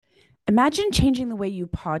Imagine changing the way you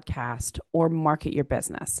podcast or market your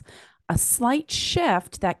business. A slight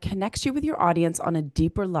shift that connects you with your audience on a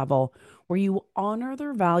deeper level where you honor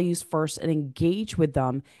their values first and engage with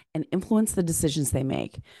them and influence the decisions they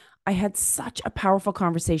make. I had such a powerful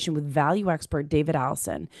conversation with value expert David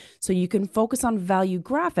Allison, so you can focus on value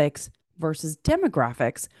graphics versus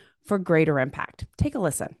demographics for greater impact. Take a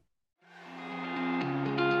listen.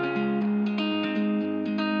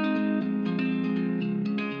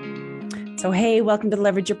 So, hey, welcome to the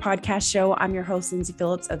Leverage Your Podcast Show. I'm your host, Lindsay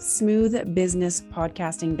Phillips of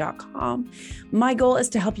smoothbusinesspodcasting.com. My goal is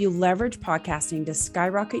to help you leverage podcasting to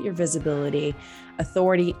skyrocket your visibility,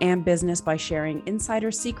 authority, and business by sharing insider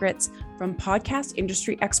secrets from podcast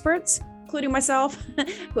industry experts, including myself,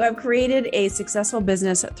 who have created a successful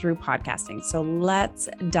business through podcasting. So let's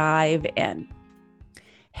dive in.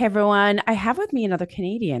 Hey everyone, I have with me another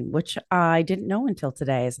Canadian, which I didn't know until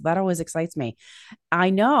today. So that always excites me. I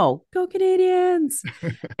know, go Canadians.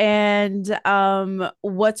 And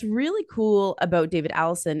what's really cool about David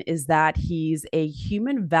Allison is that he's a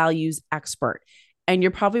human values expert. And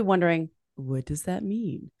you're probably wondering, what does that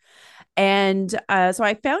mean? And so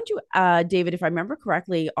I found you, David, if I remember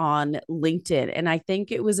correctly, on LinkedIn. And I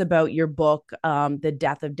think it was about your book, The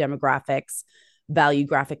Death of Demographics, Value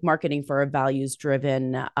Graphic Marketing for a Values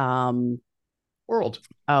Driven world.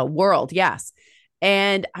 Yes.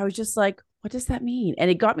 And I was just like, what does that mean?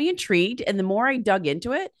 And it got me intrigued. And the more I dug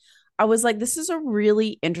into it, I was like, this is a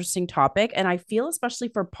really interesting topic. And I feel, especially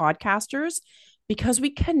for podcasters, because we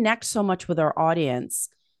connect so much with our audience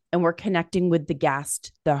and we're connecting with the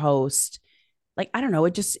guest, the host, like, I don't know,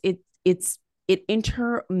 it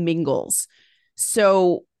intermingles.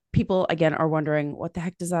 So people again are wondering, what the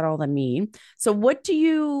heck does that all then mean? So what do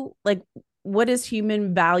you like? What is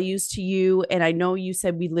human values to you? And I know you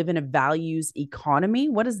said we live in a values economy.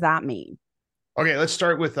 What does that mean? Okay, let's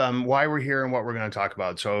start with why we're here and what we're going to talk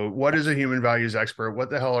about. So what is a human values expert? What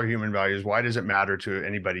the hell are human values? Why does it matter to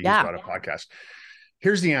anybody who's got a podcast?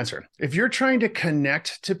 Here's the answer. If you're trying to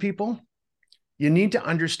connect to people, you need to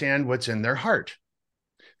understand what's in their heart.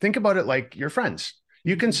 Think about it like your friends.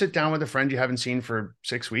 You can sit down with a friend you haven't seen for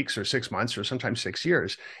 6 weeks or 6 months or sometimes 6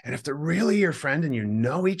 years. And if they're really your friend and you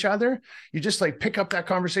know each other, you just like pick up that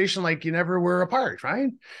conversation like you never were apart, right?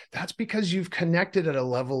 That's because you've connected at a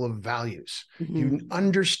level of values. Mm-hmm. You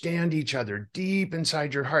understand each other deep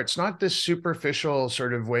inside your heart. It's not this superficial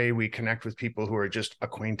sort of way we connect with people who are just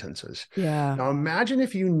acquaintances. Yeah. Now imagine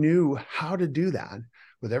if you knew how to do that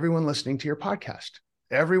with everyone listening to your podcast.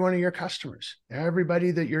 Every one of your customers,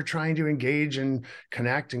 everybody that you're trying to engage and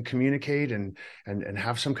connect and communicate and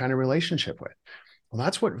have some kind of relationship with. Well,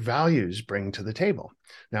 that's what values bring to the table.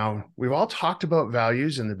 Now, we've all talked about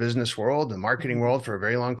values in the business world, the marketing world for a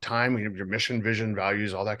very long time. We have your mission, vision,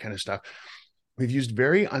 values, all that kind of stuff. We've used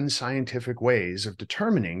very unscientific ways of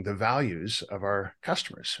determining the values of our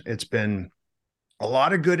customers. It's been a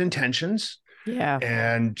lot of good intentions. Yeah.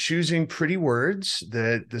 And choosing pretty words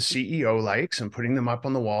that the CEO likes and putting them up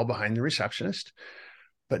on the wall behind the receptionist.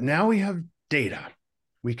 But now we have data.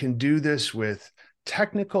 We can do this with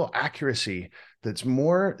technical accuracy that's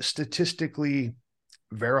more statistically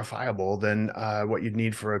verifiable than what you'd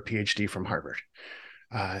need for a PhD from Harvard.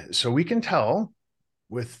 So we can tell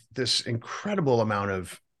with this incredible amount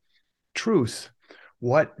of truth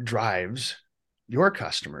what drives your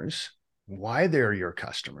customers, why they're your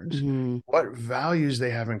customers, mm-hmm. what values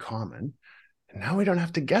they have in common. And now we don't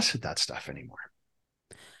have to guess at that stuff anymore.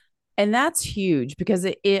 And that's huge because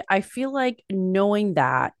I feel like knowing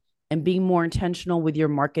that and being more intentional with your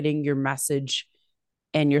marketing, your message,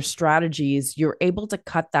 and your strategies, you're able to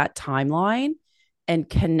cut that timeline and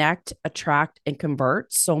connect, attract, and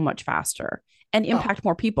convert so much faster and impact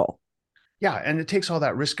more people. Yeah. And it takes all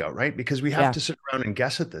that risk out, right? Because we have to sit around and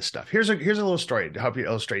guess at this stuff. Here's a little story to help me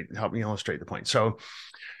illustrate the point. So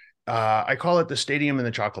I call it the stadium and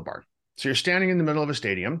the chocolate bar. So you're standing in the middle of a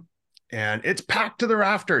stadium and it's packed to the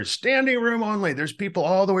rafters, standing room only. There's people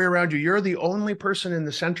all the way around you. You're the only person in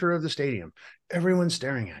the center of the stadium. Everyone's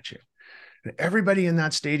staring at you. And everybody in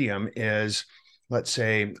that stadium is, let's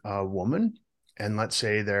say, a woman. And let's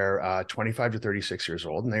say they're 25 to 36 years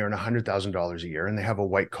old and they earn $100,000 a year and they have a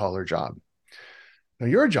white collar job. Now,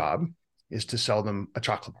 your job is to sell them a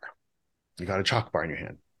chocolate bar. You got a chocolate bar in your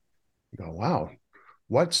hand. You go, wow,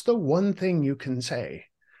 what's the one thing you can say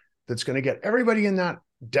that's going to get everybody in that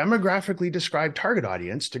demographically described target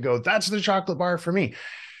audience to go, that's the chocolate bar for me?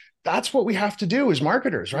 That's what we have to do as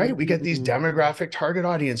marketers, right? We get these demographic target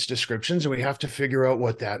audience descriptions and we have to figure out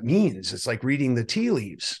what that means. It's like reading the tea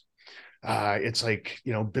leaves. It's like,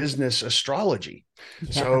 business astrology.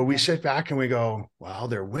 Yeah. So we sit back and we go, well,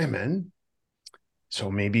 they're women. So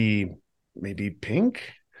maybe pink,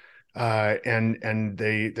 and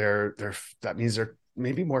they're that means they're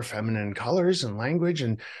maybe more feminine colors and language,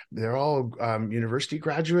 and they're all university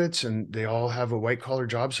graduates, and they all have a white collar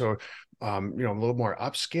job. So a little more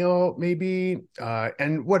upscale maybe,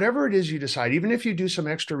 and whatever it is you decide, even if you do some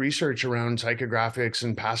extra research around psychographics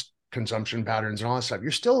and past consumption patterns and all that stuff,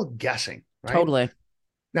 you're still guessing, right? Totally.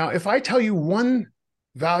 Now, if I tell you one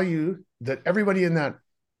value that everybody in that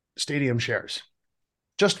stadium shares,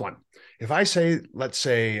 just one. If I say, let's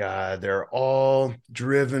say they're all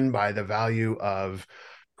driven by the value of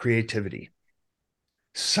creativity,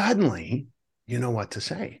 suddenly you know what to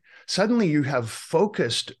say. Suddenly you have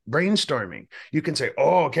focused brainstorming. You can say,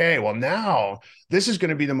 oh, okay, well, now this is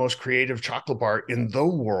going to be the most creative chocolate bar in the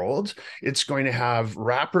world. It's going to have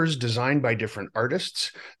wrappers designed by different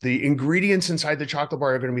artists. The ingredients inside the chocolate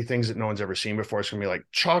bar are going to be things that no one's ever seen before. It's going to be like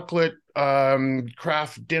chocolate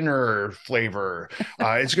craft dinner flavor.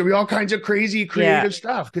 It's going to be all kinds of crazy creative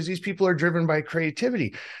stuff because these people are driven by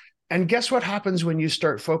creativity. And guess what happens when you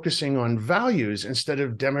start focusing on values instead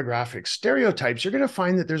of demographic stereotypes? You're going to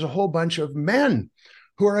find that there's a whole bunch of men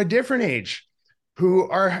who are a different age, who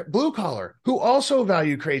are blue collar, who also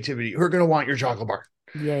value creativity, who are going to want your chocolate bar.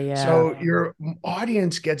 Yeah. So your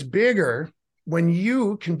audience gets bigger when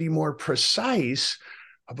you can be more precise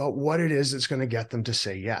about what it is that's going to get them to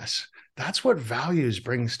say yes. That's what values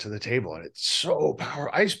brings to the table. And it's so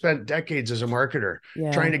powerful. I spent decades as a marketer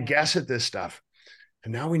trying to guess at this stuff.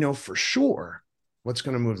 And now we know for sure what's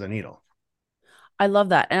going to move the needle. I love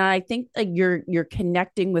that. And I think that you're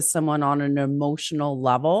connecting with someone on an emotional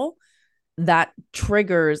level that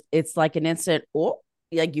triggers, it's like an instant, oh,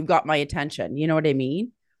 like you've got my attention. You know what I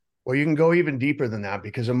mean? Well, you can go even deeper than that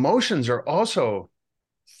because emotions are also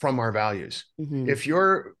from our values. Mm-hmm. If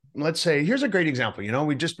you're, let's say, here's a great example.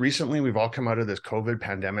 We've all come out of this COVID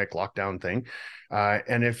pandemic lockdown thing.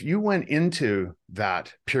 And if you went into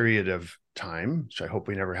that period of time, which I hope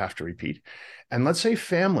we never have to repeat, and let's say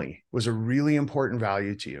family was a really important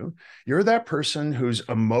value to you, you're that person whose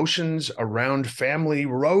emotions around family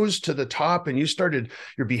rose to the top and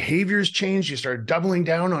your behaviors changed. You started doubling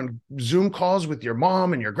down on Zoom calls with your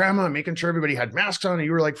mom and your grandma and making sure everybody had masks on and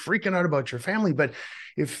you were like freaking out about your family. But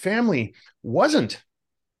if family wasn't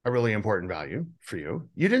a really important value for you,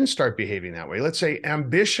 you didn't start behaving that way. Let's say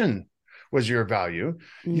ambition was your value.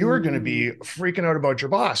 You are going to be freaking out about your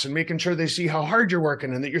boss and making sure they see how hard you're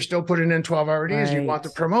working and that you're still putting in 12-hour days. Right. You want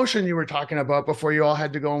the promotion you were talking about before you all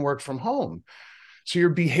had to go and work from home. So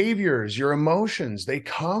your behaviors, your emotions, they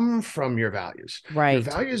come from your values. Right.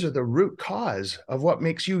 Your values are the root cause of what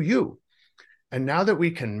makes you you. And now that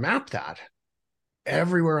we can map that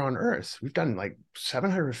everywhere on earth, we've done like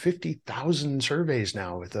 750,000 surveys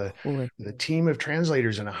now with a team of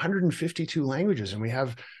translators in 152 languages. And we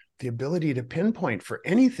have the ability to pinpoint for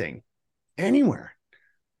anything, anywhere,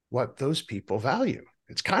 what those people value.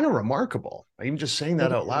 It's kind of remarkable. Even just saying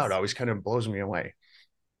that out loud always kind of blows me away.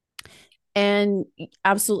 And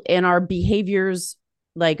absolutely. And our behaviors,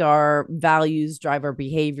 like our values drive our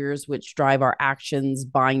behaviors, which drive our actions,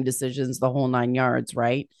 buying decisions, the whole 9 yards,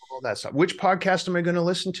 right? All that stuff. Which podcast am I going to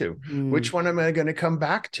listen to? Which one am I going to come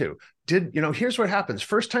back to? Here's what happens.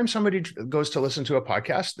 First time somebody goes to listen to a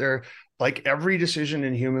podcast, they're like every decision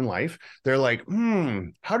in human life. They're like,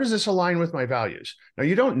 how does this align with my values? Now,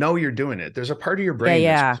 you don't know you're doing it. There's a part of your brain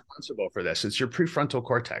that's responsible for this. It's your prefrontal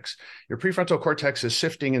cortex. Your prefrontal cortex is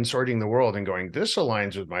sifting and sorting the world and going, this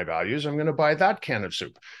aligns with my values. I'm going to buy that can of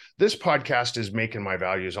soup. This podcast is making my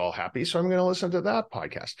values all happy. So I'm going to listen to that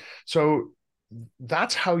podcast. So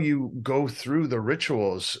that's how you go through the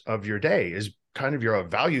rituals of your day, is kind of you're a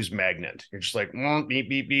values magnet. You're just like, beep,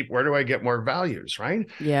 beep, beep. Where do I get more values? Right.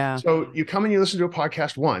 Yeah. So you come and you listen to a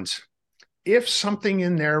podcast once. If something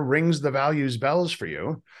in there rings the values bells for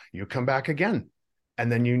you, you come back again. And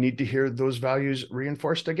then you need to hear those values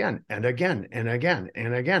reinforced again and again and again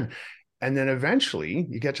and again. And then eventually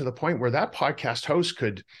you get to the point where that podcast host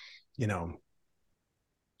could,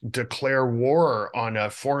 declare war on a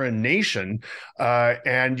foreign nation,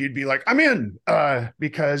 and you'd be like, I'm in,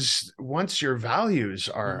 because once your values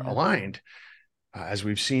are aligned, as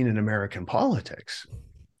we've seen in American politics,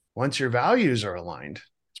 once your values are aligned,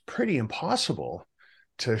 it's pretty impossible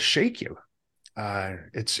to shake you.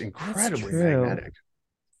 It's incredibly magnetic.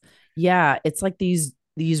 Yeah, it's like these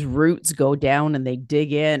roots go down and they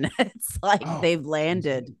dig in. It's like they've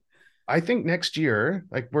landed. I think next year,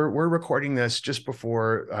 like we're recording this just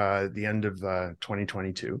before the end of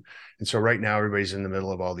 2022. And so right now everybody's in the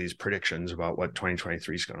middle of all these predictions about what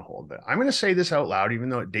 2023 is going to hold. But I'm going to say this out loud, even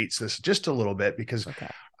though it dates this just a little bit, because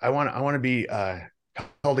I want to be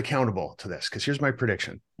held accountable to this, because here's my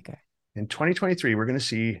prediction. Okay. In 2023, we're going to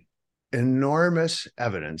see enormous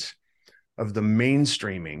evidence of the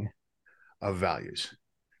mainstreaming of values.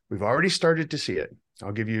 We've already started to see it.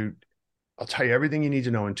 I'll tell you everything you need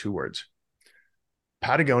to know in 2 words.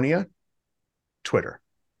 Patagonia, Twitter.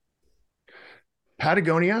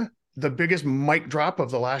 Patagonia, the biggest mic drop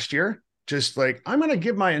of the last year, just like, I'm going to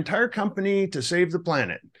give my entire company to save the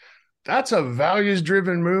planet. That's a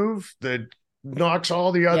values-driven move that knocks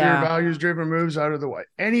all the other values-driven moves out of the way.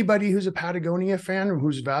 Anybody who's a Patagonia fan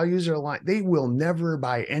whose values are aligned, they will never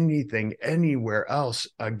buy anything anywhere else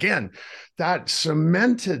again. That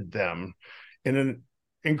cemented them in an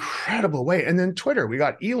incredible way. And then Twitter, we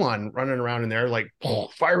got Elon running around in there like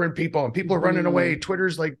firing people, and people are running away.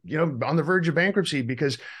 Twitter's like, on the verge of bankruptcy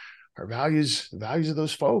because our values, the values of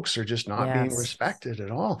those folks are just not being respected at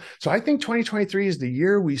all. So I think 2023 is the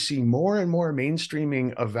year we see more and more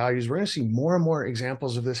mainstreaming of values. We're going to see more and more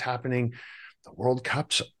examples of this happening. The World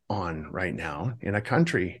Cup's on right now in a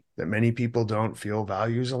country that many people don't feel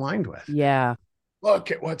values aligned with. Yeah. Look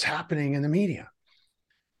at what's happening in the media.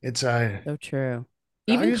 It's so true.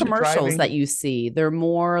 Even commercials that you see, they're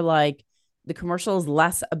more like, the commercial is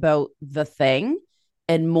less about the thing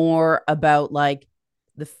and more about like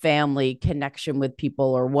the family connection with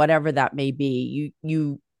people or whatever that may be.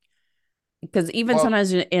 Because even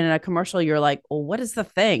sometimes in a commercial, you're like, well, what is the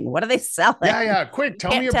thing? What are they selling? Yeah. Quick,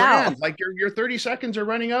 tell me a brand. Like your 30 seconds are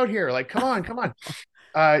running out here. Like, come on.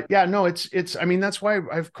 It's, I mean, that's why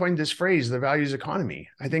I've coined this phrase, the values economy.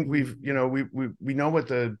 I think we know what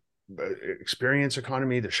the experience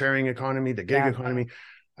economy, the sharing economy, the gig economy.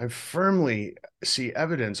 I firmly see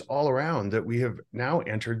evidence all around that we have now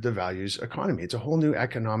entered the values economy. It's a whole new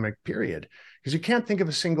economic period because you can't think of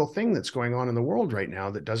a single thing that's going on in the world right now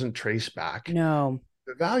that doesn't trace back the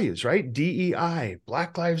values, right? DEI,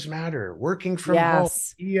 Black Lives Matter, working from home,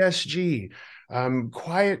 ESG,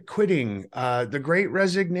 quiet quitting, the Great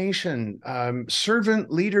Resignation, servant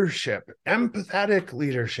leadership, empathetic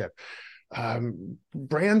leadership.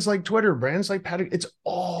 Brands like Twitter, brands like Patagonia, it's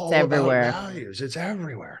everywhere. About values. It's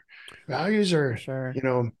everywhere. Values are,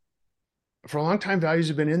 for a long time, values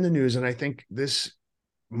have been in the news. And I think this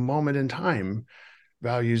moment in time,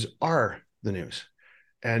 values are the news.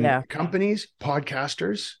 And companies,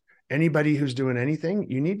 podcasters, anybody who's doing anything,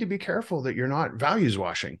 you need to be careful that you're not values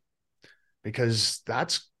washing, because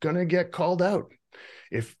that's going to get called out.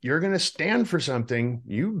 If you're going to stand for something,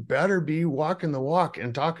 you better be walking the walk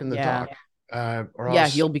and talking the talk. Or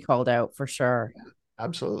else, you'll be called out for sure. Yeah,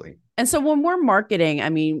 absolutely. And so when we're marketing, I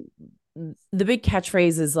mean, the big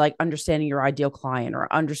catchphrase is like understanding your ideal client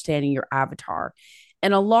or understanding your avatar.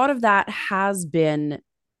 And a lot of that has been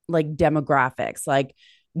like demographics, like,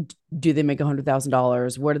 do they make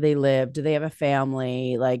 $100,000? Where do they live? Do they have a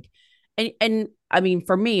family? Like, and I mean,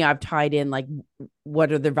 for me, I've tied in like,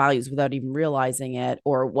 what are their values without even realizing it,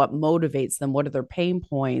 or what motivates them? What are their pain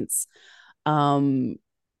points?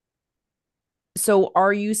 So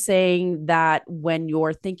are you saying that when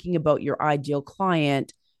you're thinking about your ideal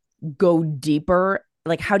client, go deeper?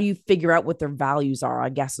 Like, how do you figure out what their values are, I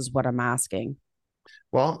guess is what I'm asking.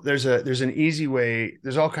 Well, there's an easy way.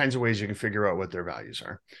 There's all kinds of ways you can figure out what their values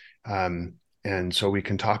are. And so we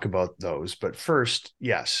can talk about those. But first,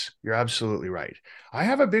 yes, you're absolutely right. I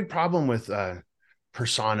have a big problem with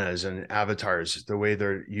personas and avatars, the way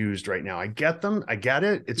they're used right now. I get them. I get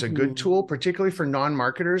it. It's a good tool, particularly for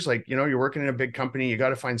non-marketers. Like, you're working in a big company, you got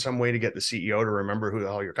to find some way to get the CEO to remember who the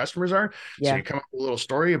hell your customers are. So you come up with a little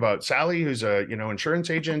story about Sally, who's a, insurance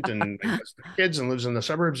agent and has kids and lives in the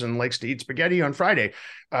suburbs and likes to eat spaghetti on Friday.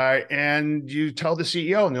 And you tell the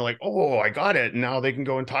CEO and they're like, oh, I got it. And now they can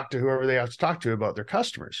go and talk to whoever they have to talk to about their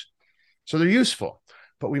customers. So they're useful.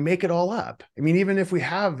 But we make it all up. I mean, even if we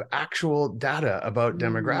have actual data about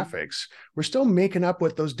demographics, we're still making up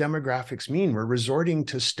what those demographics mean. We're resorting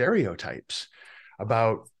to stereotypes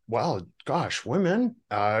about, well, gosh, women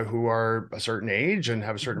who are a certain age and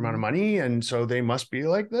have a certain amount of money, and so they must be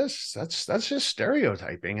like this. That's just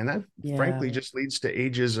stereotyping. And that frankly just leads to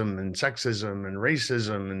ageism and sexism and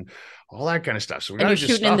racism and all that kind of stuff. So you're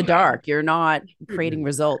shooting in the dark. You're not creating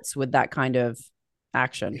results with that kind of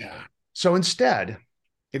action. Yeah. So instead,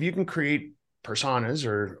 if you can create personas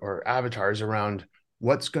or avatars around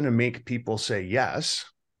what's going to make people say yes,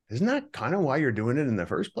 isn't that kind of why you're doing it in the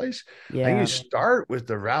first place? Yeah. And you start with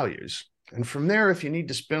the values. And from there, if you need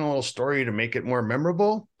to spin a little story to make it more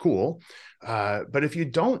memorable, cool. But if you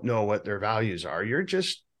don't know what their values are, you're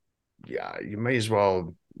just, you may as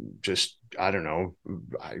well just, I don't know,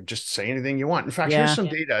 just say anything you want. In fact, here's some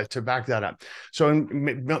data to back that up. So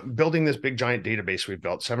in building this big giant database, we've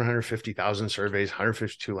built 750,000 surveys,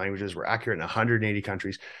 152 languages. We're accurate in 180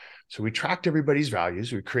 countries. So we tracked everybody's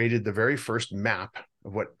values. We created the very first map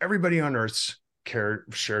of what everybody on Earth's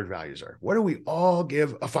shared values are. What do we all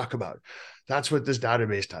give a fuck about? That's what this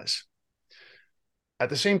database does. At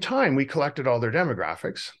the same time, we collected all their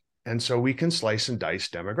demographics. And so we can slice and dice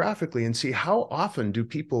demographically and see how often do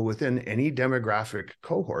people within any demographic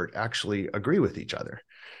cohort actually agree with each other.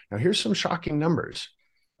 Now, here's some shocking numbers.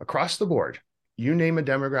 Across the board, you name a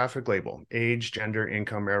demographic label: age, gender,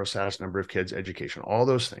 income, marital status, number of kids, education, all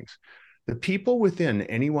those things. The people within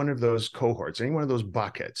any one of those cohorts, any one of those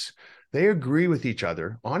buckets, they agree with each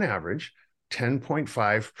other on average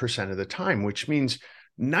 10.5% of the time, which means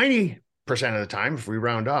 90% of the time, if we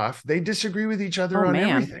round off, they disagree with each other on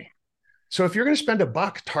everything. So if you're going to spend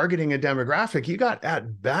 $1 targeting a demographic, you got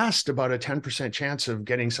at best about a 10% chance of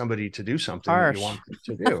getting somebody to do something that you want them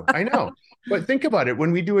to do. I know. But think about it.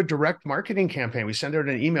 When we do a direct marketing campaign, we send out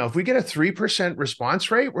an email. If we get a 3% response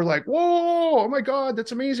rate, we're like, whoa, oh my God,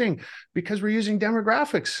 that's amazing, because we're using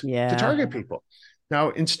demographics to target people.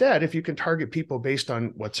 Now, instead, if you can target people based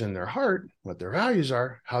on what's in their heart, what their values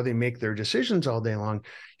are, how they make their decisions all day long,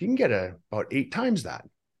 you can get about 8 times that.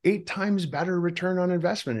 8 times better return on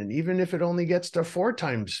investment. And even if it only gets to 4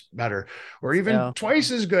 times better, or even twice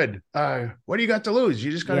as good, what do you got to lose? You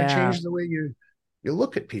just got to change the way you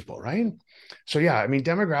look at people, right? So yeah, I mean,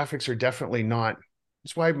 demographics are definitely not,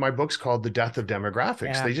 that's why my book's called The Death of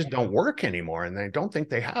Demographics. They just don't work anymore. And I don't think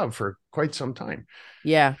they have for quite some time.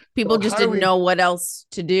 Yeah. People just didn't know what else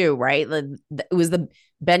to do, right? It was the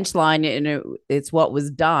bench line and it's what was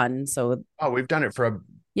done. So we've done it for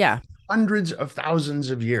hundreds of thousands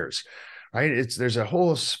of years, right? There's a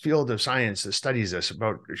whole field of science that studies this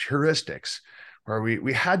about heuristics, where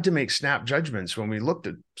we had to make snap judgments when we looked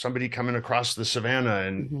at somebody coming across the savannah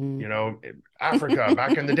and, you know, Africa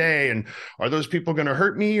back in the day. And are those people going to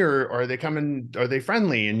hurt me, or are they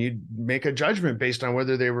friendly? And you'd make a judgment based on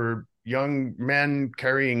whether they were young men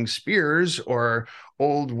carrying spears or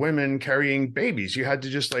old women carrying babies. You had to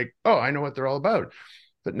just like, oh, I know what they're all about.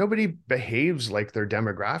 But nobody behaves like their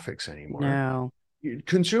demographics anymore. No.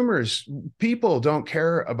 Consumers, people don't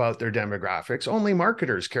care about their demographics. Only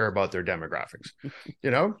marketers care about their demographics.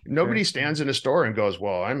 You know, nobody stands in a store and goes,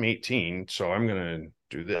 well, I'm 18, so I'm going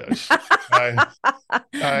to do this.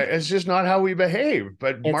 It's just not how we behave.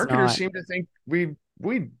 But marketers seem to think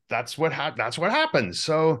that's what happens.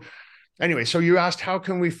 So anyway, so you asked, how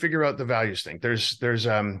can we figure out the values thing? There's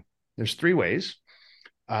 3 ways.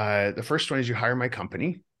 The first one is you hire my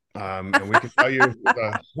company. And we can tell you with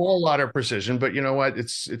a whole lot of precision, but you know what?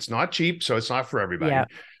 It's not cheap, so it's not for everybody. Yeah.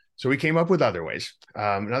 So we came up with other ways.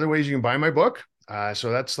 In other ways, you can buy my book.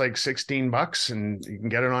 So that's like $16, and you can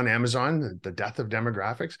get it on Amazon, The Death of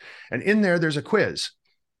Demographics. And in there's a quiz.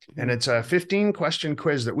 And it's a 15-question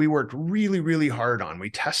quiz that we worked really, really hard on. We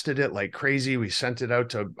tested it like crazy. We sent it out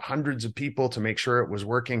to hundreds of people to make sure it was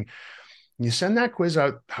working. You send that quiz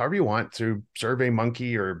out however you want, through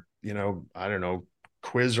SurveyMonkey or, you know, I don't know,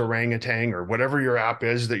 Quiz Orangutan or whatever your app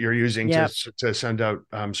is that you're using to send out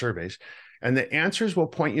surveys. And the answers will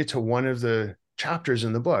point you to one of the chapters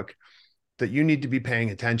in the book that you need to be paying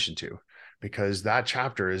attention to, because that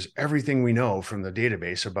chapter is everything we know from the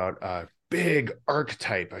database about a big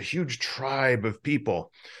archetype, a huge tribe of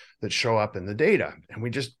people that show up in the data. And we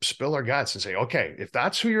just spill our guts and say, okay, if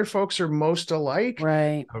that's who your folks are most alike,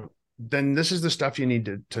 right, then this is the stuff you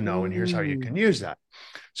need to know. And here's how you can use that.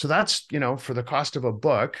 So that's, you know, for the cost of a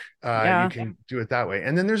book, you can do it that way.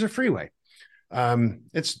 And then there's a free way.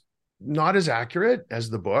 It's not as accurate as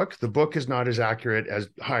the book. The book is not as accurate as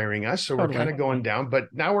hiring us. So we're kind of going down, but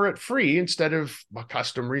now we're at free instead of a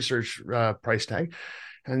custom research price tag.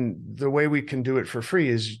 And the way we can do it for free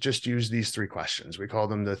is just use these 3 questions. We call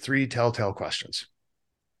them the 3 telltale questions.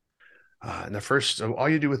 And the first, so all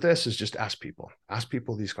you do with this is just ask people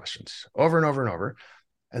these questions over and over and over,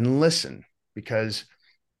 and listen, because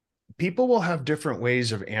people will have different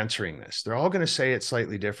ways of answering this. They're all going to say it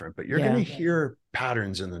slightly different, but you're going to hear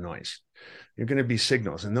patterns in the noise. You're going to be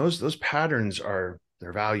signals, and those patterns are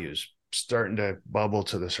their values starting to bubble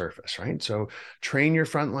to the surface, right? So train your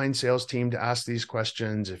frontline sales team to ask these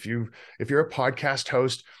questions. If you're a podcast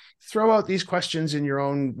host, throw out these questions in your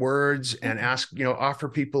own words and ask, you know, offer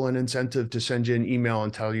people an incentive to send you an email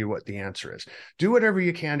and tell you what the answer is. Do whatever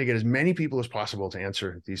you can to get as many people as possible to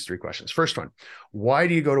answer these 3 questions. First one, why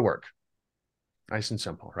do you go to work? Nice and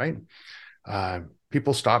simple, right?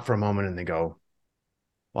 People stop for a moment and they go,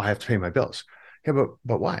 well, I have to pay my bills. Yeah,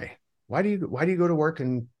 but why? Why do you go to work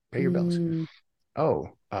and pay your bills?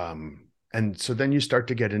 And so then you start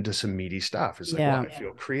to get into some meaty stuff. It's like, well, I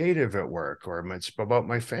feel creative at work, or it's about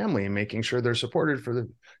my family and making sure they're supported so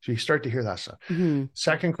you start to hear that stuff.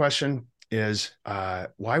 Second question, is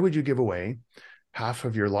why would you give away half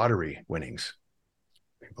of your lottery winnings?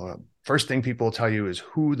 First thing people will tell you is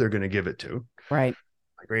who they're going to give it to. Right.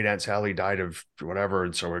 My great Aunt Sally died of whatever.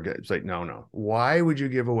 And so it's like, no. Why would you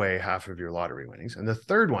give away half of your lottery winnings? And the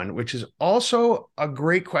third one, which is also a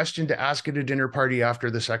great question to ask at a dinner party after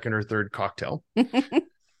the second or third cocktail.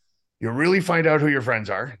 You'll really find out who your friends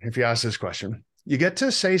are if you ask this question. You get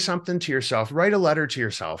to say something to yourself, write a letter to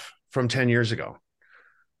yourself from 10 years ago.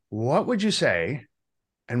 What would you say?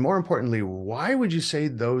 And more importantly, why would you say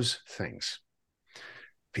those things?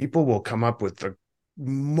 People will come up with the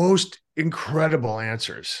most incredible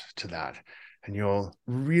answers to that. And you'll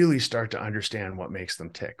really start to understand what makes them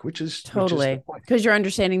tick, which is totally because you're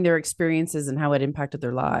understanding their experiences and how it impacted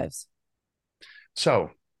their lives. So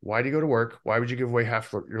why do you go to work? Why would you give away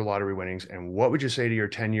half your lottery winnings? And what would you say to your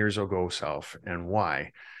 10 years ago self and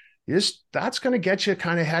why? That's going to get you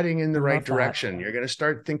kind of heading in the right direction. You're going to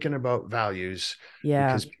start thinking about values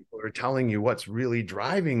because people are telling you what's really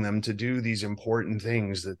driving them to do these important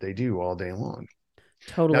things that they do all day long.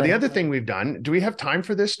 Totally. Now, the other thing we've done, do we have time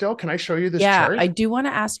for this still? Can I show you this chart? I do want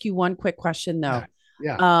to ask you one quick question though.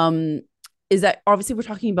 Yeah. Is that obviously we're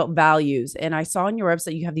talking about values, and I saw on your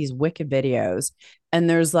website you have these wicked videos, and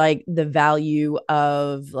there's like the value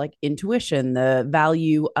of like intuition, the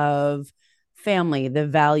value of family, the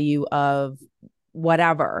value of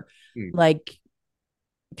whatever. Like,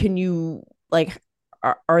 can you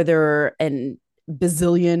are there an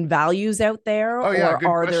bazillion values out there? Oh, yeah,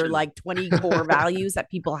 or are there like 20 core values that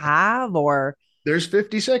people have? Or there's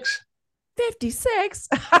 56. 56.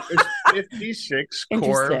 There's 56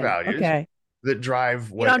 core values that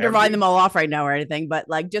drive what. You don't divide them all off right now or anything, but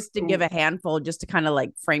like just to give a handful, just to kind of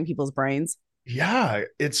like frame people's brains. Yeah,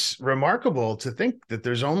 it's remarkable to think that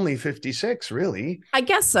there's only 56, really. I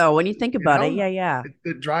guess so, when you think about it. Yeah.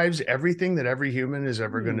 It drives everything that every human is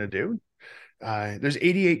ever going to do. There's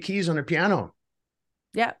 88 keys on a piano.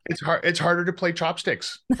 Yeah. It's harder to play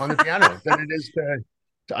chopsticks on the piano than it is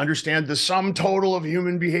to understand the sum total of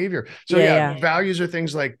human behavior. So values are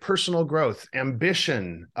things like personal growth,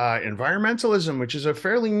 ambition, environmentalism, which is a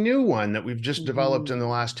fairly new one that we've just developed in the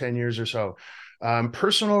last 10 years or so.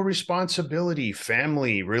 Personal responsibility,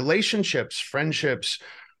 family, relationships, friendships,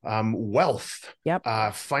 wealth,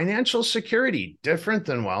 financial security, different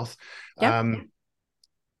than wealth.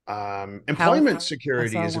 Employment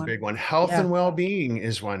security is a big one. Health and well-being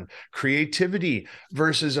is one. Creativity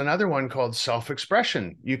versus another one called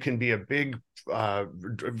self-expression. You can be a big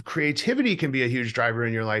creativity can be a huge driver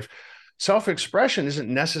in your life. Self-expression isn't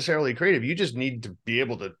necessarily creative. You just need to be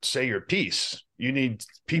able to say your piece. You need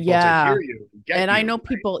people to hear you. I know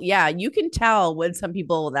people, you can tell when some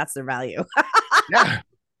people, that's their value.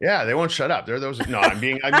 Yeah, they won't shut up. They're those. No, I'm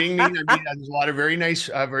being mean. There's a lot of very nice,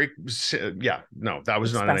 that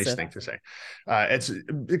was not a nice thing to say. It's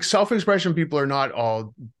self-expression. People are not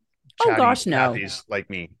all chatty like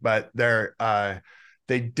me, but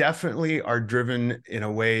they definitely are driven in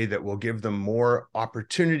a way that will give them more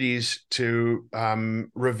opportunities to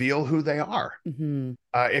reveal who they are.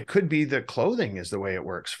 It could be that clothing is the way it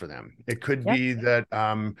works for them. It could be that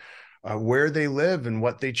where they live and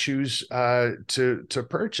what they choose to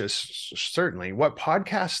purchase, certainly what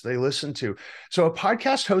podcasts they listen to. So a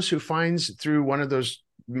podcast host who finds through one of those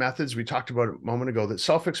methods we talked about a moment ago that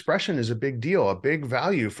self-expression is a big deal, a big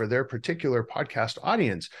value for their particular podcast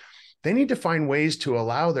audience, they need to find ways to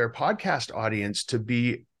allow their podcast audience to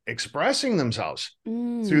be expressing themselves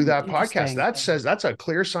through that podcast. That says that's a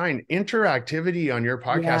clear sign. Interactivity on your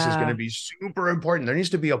podcast is going to be super important. There needs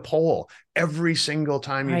to be a poll every single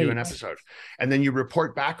time you do an episode. And then you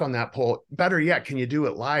report back on that poll. Better yet, can you do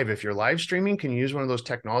it live? If you're live streaming, can you use one of those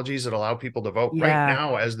technologies that allow people to vote right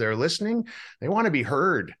now as they're listening? They want to be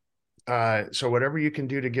heard. So whatever you can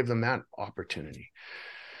do to give them that opportunity.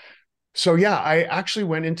 So I actually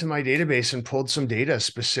went into my database and pulled some data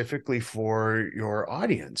specifically for your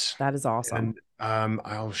audience. That is awesome. And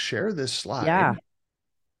I'll share this slide.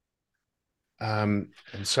 And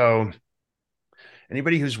so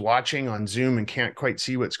anybody who's watching on Zoom and can't quite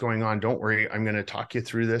see what's going on, don't worry. I'm going to talk you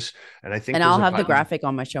through this. And I think I'll have the graphic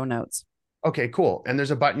on my show notes. Okay, cool. And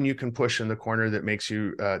there's a button you can push in the corner that makes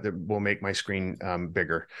you that will make my screen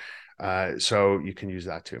bigger. So you can use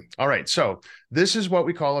that too. All right. So this is what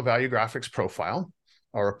we call a value graphics profile,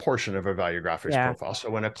 or a portion of a value graphics profile. So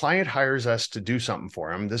when a client hires us to do something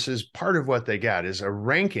for them, this is part of what they get is a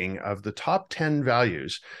ranking of the top 10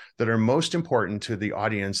 values that are most important to the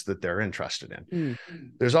audience that they're interested in.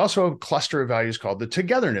 There's also a cluster of values called the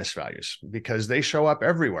togetherness values, because they show up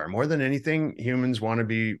everywhere. More than anything, humans want to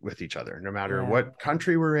be with each other, no matter what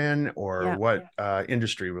country we're in or what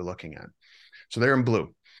industry we're looking at. So they're in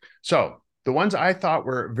blue. So the ones I thought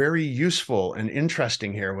were very useful and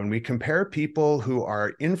interesting here, when we compare people who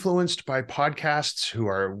are influenced by podcasts, who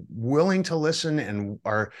are willing to listen and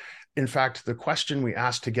are, in fact, the question we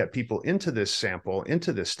asked to get people into this sample,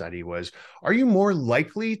 into this study was, are you more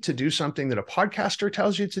likely to do something that a podcaster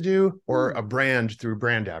tells you to do or a brand through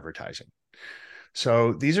brand advertising?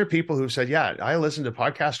 So these are people who've said, yeah, I listen to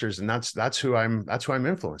podcasters and that's who I'm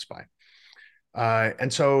influenced by.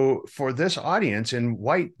 And so for this audience in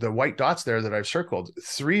white, the white dots there that I've circled,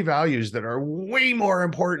 3 values that are way more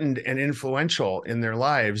important and influential in their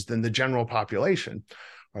lives than the general population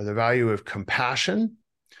are the value of compassion,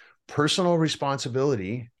 personal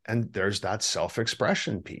responsibility, and there's that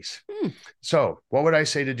self-expression piece. So what would I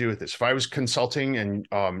say to do with this? If I was consulting and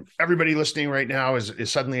everybody listening right now is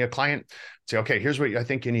suddenly a client, say, okay, here's what I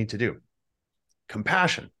think you need to do.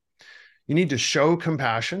 Compassion. You need to show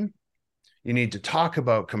compassion. You need to talk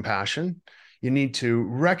about compassion. You need to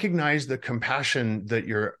recognize the compassion that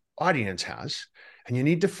your audience has, and you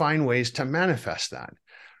need to find ways to manifest that.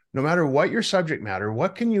 No matter what your subject matter,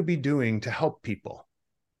 what can you be doing to help people?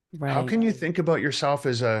 Right. How can you think about yourself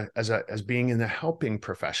as being in the helping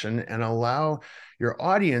profession and allow your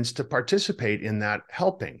audience to participate in that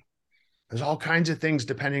helping? There's all kinds of things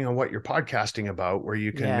depending on what you're podcasting about where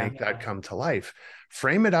you can make that come to life.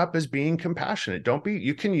 Frame it up as being compassionate.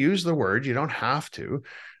 You can use the word, you don't have to,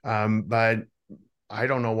 but I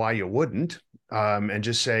don't know why you wouldn't. And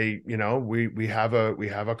just say, we have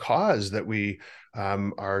a cause that we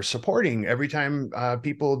are supporting. Every time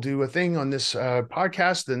people do a thing on this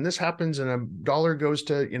podcast, then this happens and $1 goes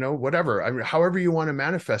to, whatever. I mean, however you want to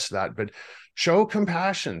manifest that, but show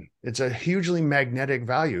compassion. It's a hugely magnetic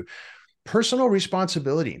value. Personal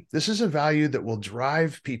responsibility. This is a value that will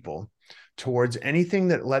drive people towards anything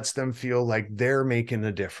that lets them feel like they're making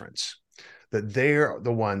a difference, that they're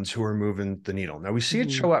the ones who are moving the needle. Now, we see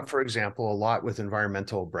it show up, for example, a lot with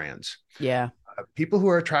environmental brands. Yeah. People who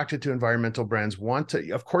are attracted to environmental brands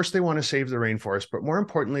of course, they want to save the rainforest, but more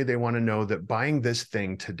importantly, they want to know that buying this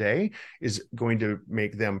thing today is going to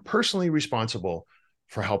make them personally responsible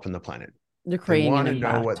for helping the planet. They're creating an impact. They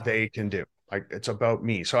want to know what they can do. Like, it's about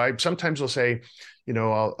me. So I sometimes will say,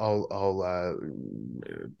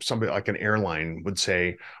 somebody like an airline would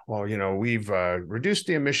say, well, we've reduced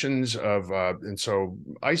the emissions of, and so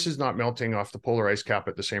ice is not melting off the polar ice cap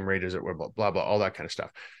at the same rate as it would, blah, blah, all that kind of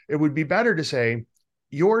stuff. It would be better to say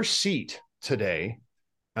your seat today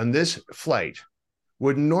on this flight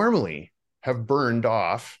would normally have burned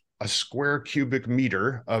off a square cubic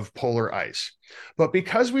meter of polar ice. But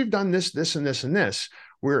because we've done this, this, and this, and this,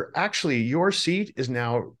 your seat is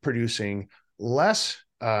now producing less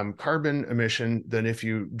carbon emission than if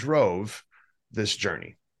you drove this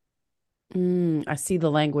journey. I see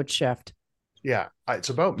the language shift. Yeah,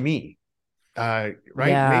 it's about me, right?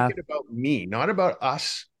 Yeah. Make it about me, not about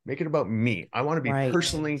us. Make it about me. I want to be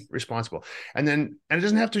personally responsible. And it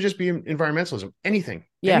doesn't have to just be environmentalism, anything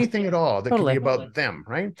at all that can be about them,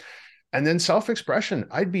 right? And then self-expression.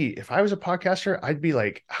 If I was a podcaster, I'd be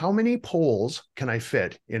like, how many polls can I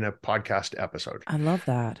fit in a podcast episode? I love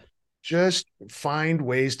that. Just find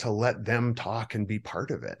ways to let them talk and be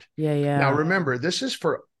part of it. Yeah. Now, remember, this is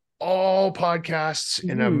for all podcasts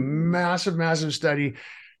in a massive, massive study.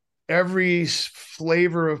 Every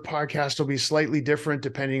flavor of podcast will be slightly different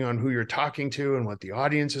depending on who you're talking to and what the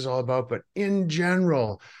audience is all about. But in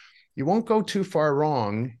general, you won't go too far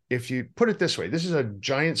wrong if you put it this way. This is a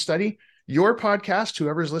giant study. Your podcast,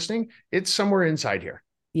 whoever's listening, it's somewhere inside here.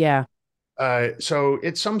 Yeah. So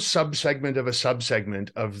it's some subsegment of a subsegment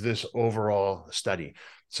of this overall study.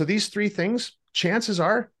 So these 3 things, chances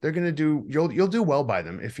are you'll do well by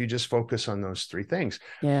them if you just focus on those 3 things.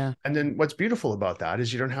 Yeah. And then what's beautiful about that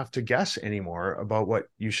is you don't have to guess anymore about what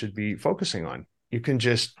you should be focusing on. You can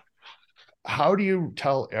how do you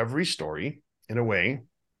tell every story in a way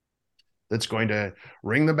that's going to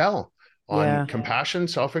ring the bell on compassion,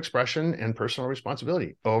 self-expression, and personal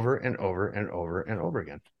responsibility over and over and over and over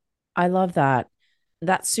again. I love that.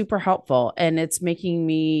 That's super helpful. And it's making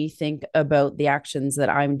me think about the actions that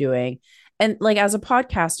I'm doing. And like, as a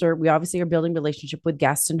podcaster, we obviously are building relationship with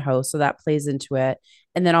guests and hosts. So that plays into it.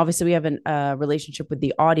 And then obviously we have a relationship with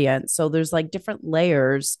the audience. So there's like different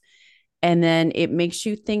layers. And then it makes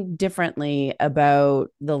you think differently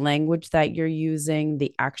about the language that you're using,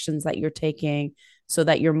 the actions that you're taking, so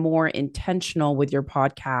that you're more intentional with your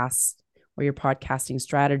podcasts or your podcasting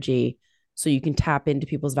strategy, so you can tap into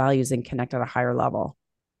people's values and connect at a higher level.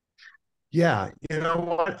 Yeah. You know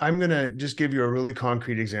what? I'm going to just give you a really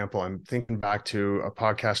concrete example. I'm thinking back to a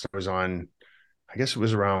podcast I was on I guess it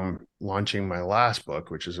was around launching my last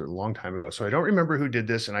book, which is a long time ago. So I don't remember who did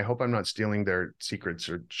this, and I hope I'm not stealing their secrets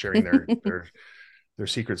or sharing their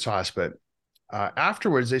secret sauce. But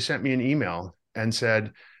afterwards, they sent me an email and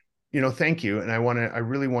said, thank you. And I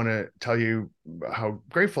really want to tell you how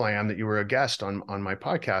grateful I am that you were a guest on my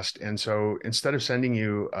podcast. And so instead of sending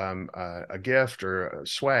you a gift or a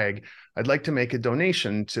swag, I'd like to make a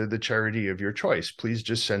donation to the charity of your choice. Please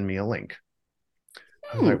just send me a link.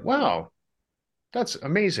 I was like, wow, that's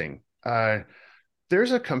amazing.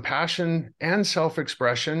 There's a compassion and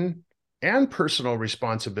self-expression and personal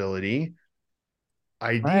responsibility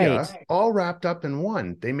idea all wrapped up in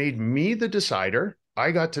one. They made me the decider.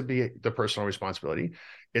 I got to be the personal responsibility.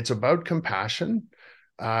 It's about compassion.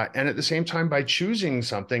 And at the same time, by choosing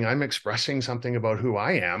something, I'm expressing something about who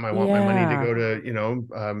I am. I want my money to go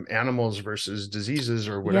to, animals versus diseases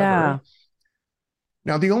or whatever. Yeah.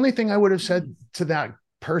 Now, the only thing I would have said to that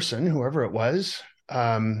person, whoever it was,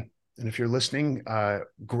 and if you're listening,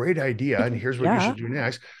 great idea. And here's what you should do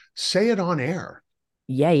next. Say it on air.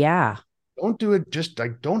 Yeah. Don't do it just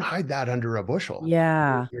like, don't hide that under a bushel.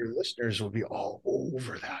 Yeah. Your listeners will be all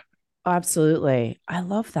over that. Absolutely. I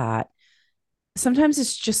love that. Sometimes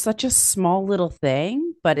it's just such a small little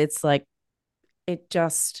thing, but it's like it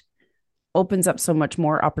just opens up so much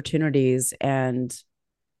more opportunities and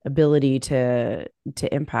ability to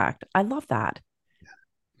impact. I love that.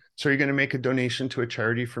 So you're going to make a donation to a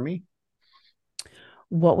charity for me?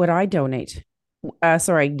 What would I donate?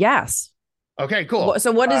 Yes. Okay, cool.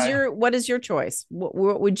 So what is your choice?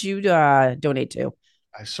 What would you donate to?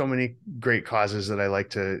 I have so many great causes that I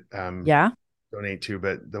like to donate to,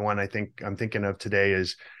 but the one I'm thinking of today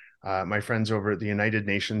is my friends over at the United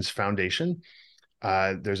Nations Foundation.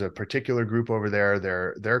 There's a particular group over there.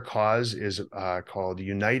 Their cause is called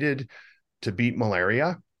United to Beat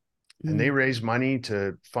Malaria. And they raise money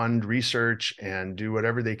to fund research and do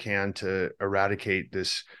whatever they can to eradicate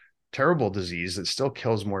this terrible disease that still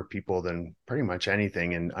kills more people than pretty much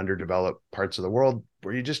anything in underdeveloped parts of the world,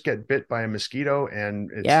 where you just get bit by a mosquito and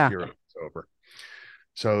it's over.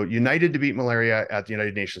 So United to Beat Malaria at the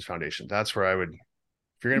United Nations Foundation. That's where I would,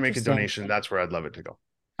 if you're going to make a donation, that's where I'd love it to go.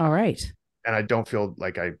 All right. And I don't feel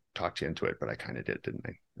like I talked you into it, but I kind of did, didn't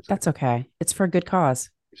I? That's okay. It's for a good cause.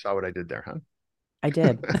 You saw what I did there, huh? I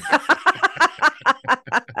did.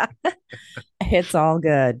 It's all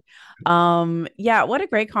good. What a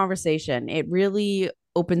great conversation. It really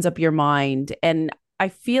opens up your mind. And I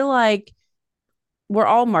feel like we're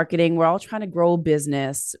all marketing, we're all trying to grow a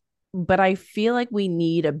business, but I feel like we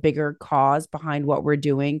need a bigger cause behind what we're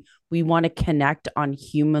doing. We want to connect on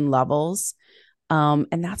human levels.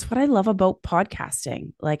 And that's what I love about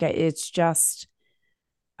podcasting. Like it's just,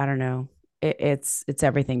 I don't know. It's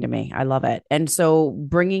everything to me. I love it. And so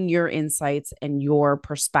bringing your insights and your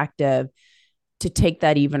perspective to take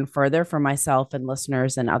that even further for myself and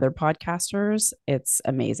listeners and other podcasters, it's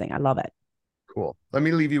amazing. I love it. Cool. Let me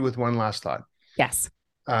leave you with one last thought. Yes.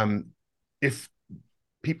 If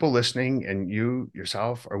people listening and you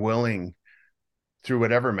yourself are willing, through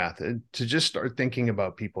whatever method, to just start thinking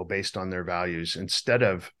about people based on their values instead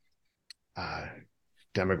of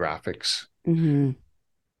demographics,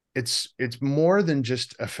 it's more than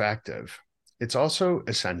just effective. It's also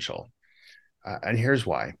essential. And here's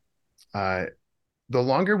why. The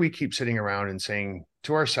longer we keep sitting around and saying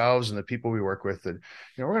to ourselves and the people we work with that,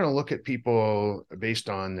 we're going to look at people based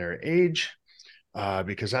on their age,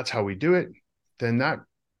 because that's how we do it, then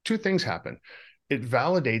two things happen. It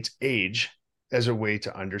validates age as a way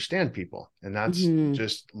to understand people. And that's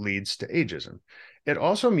just leads to ageism. It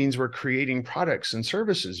also means we're creating products and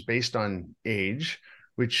services based on age,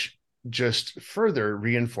 which just further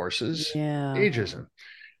reinforces ageism.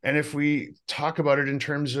 And if we talk about it in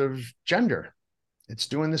terms of gender, it's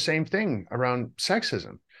doing the same thing around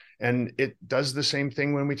sexism. And it does the same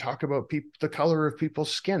thing when we talk about the color of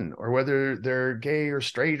people's skin, or whether they're gay or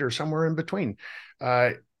straight or somewhere in between.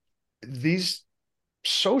 These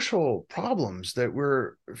social problems that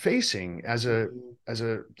we're facing as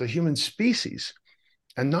the human species,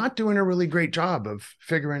 and not doing a really great job of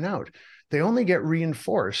figuring out, they only get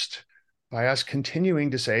reinforced by us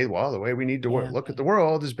continuing to say, well, the way we need to look at the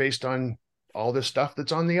world is based on all this stuff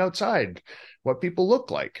that's on the outside, what people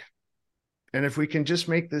look like. And if we can just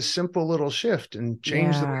make this simple little shift and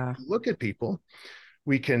change the way we look at people,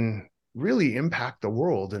 we can really impact the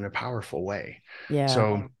world in a powerful way.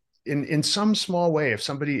 So in some small way,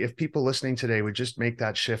 if people listening today would just make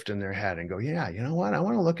that shift in their head and go, you know what, I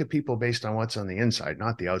want to look at people based on what's on the inside,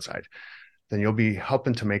 not the outside, then you'll be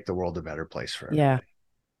helping to make the world a better place for everybody.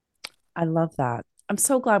 I love that. I'm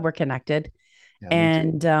so glad we're connected. Yeah,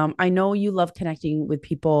 me too. And I know you love connecting with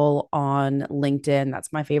people on LinkedIn.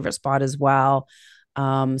 That's my favorite spot as well.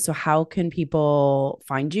 So how can people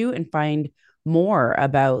find you and find more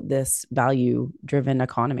about this value-driven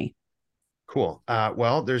economy? Cool.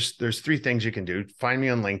 Well, there's three things you can do. Find me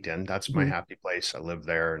on LinkedIn. That's my Mhm. happy place. I live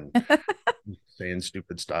there and saying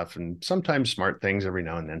stupid stuff and sometimes smart things every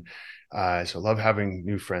now and then. So I love having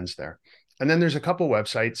new friends there. And then there's a couple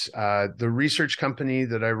websites. The research company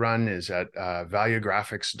that I run is at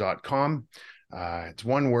valuegraphics.com. It's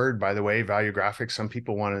one word, by the way, value graphics. Some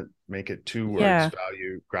people want to make it two words, Yeah.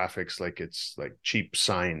 value graphics, like it's like cheap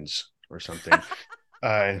signs or something.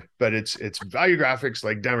 But it's value graphics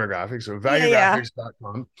like demographics. So Yeah.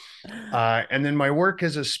 valuegraphics.com. And then my work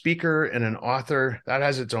as a speaker and an author that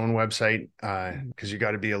has its own website because you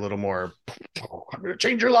got to be a little more. I'm going to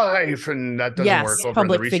change your life, and that doesn't work Yes. over in the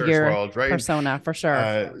Public research figure world, right? persona for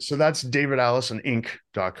sure. So that's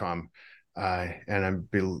davidallisoninc.com, and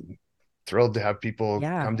thrilled to have people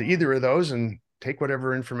Yeah. come to either of those and take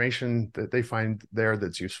whatever information that they find there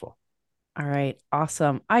that's useful. All right.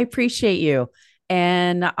 Awesome. I appreciate you.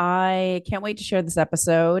 And I can't wait to share this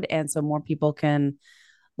episode. And so more people can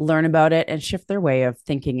learn about it and shift their way of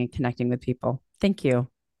thinking and connecting with people. Thank you.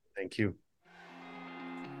 Thank you.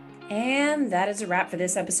 And that is a wrap for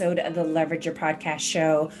this episode of the Leverage Your Podcast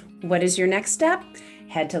Show. What is your next step?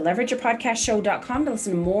 Head to leverageyourpodcastshow.com to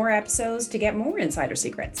listen to more episodes to get more insider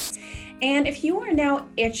secrets. And if you are now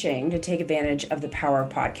itching to take advantage of the power of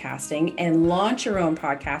podcasting and launch your own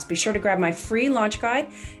podcast, be sure to grab my free launch guide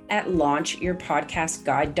at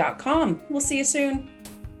launchyourpodcastguide.com. We'll see you soon.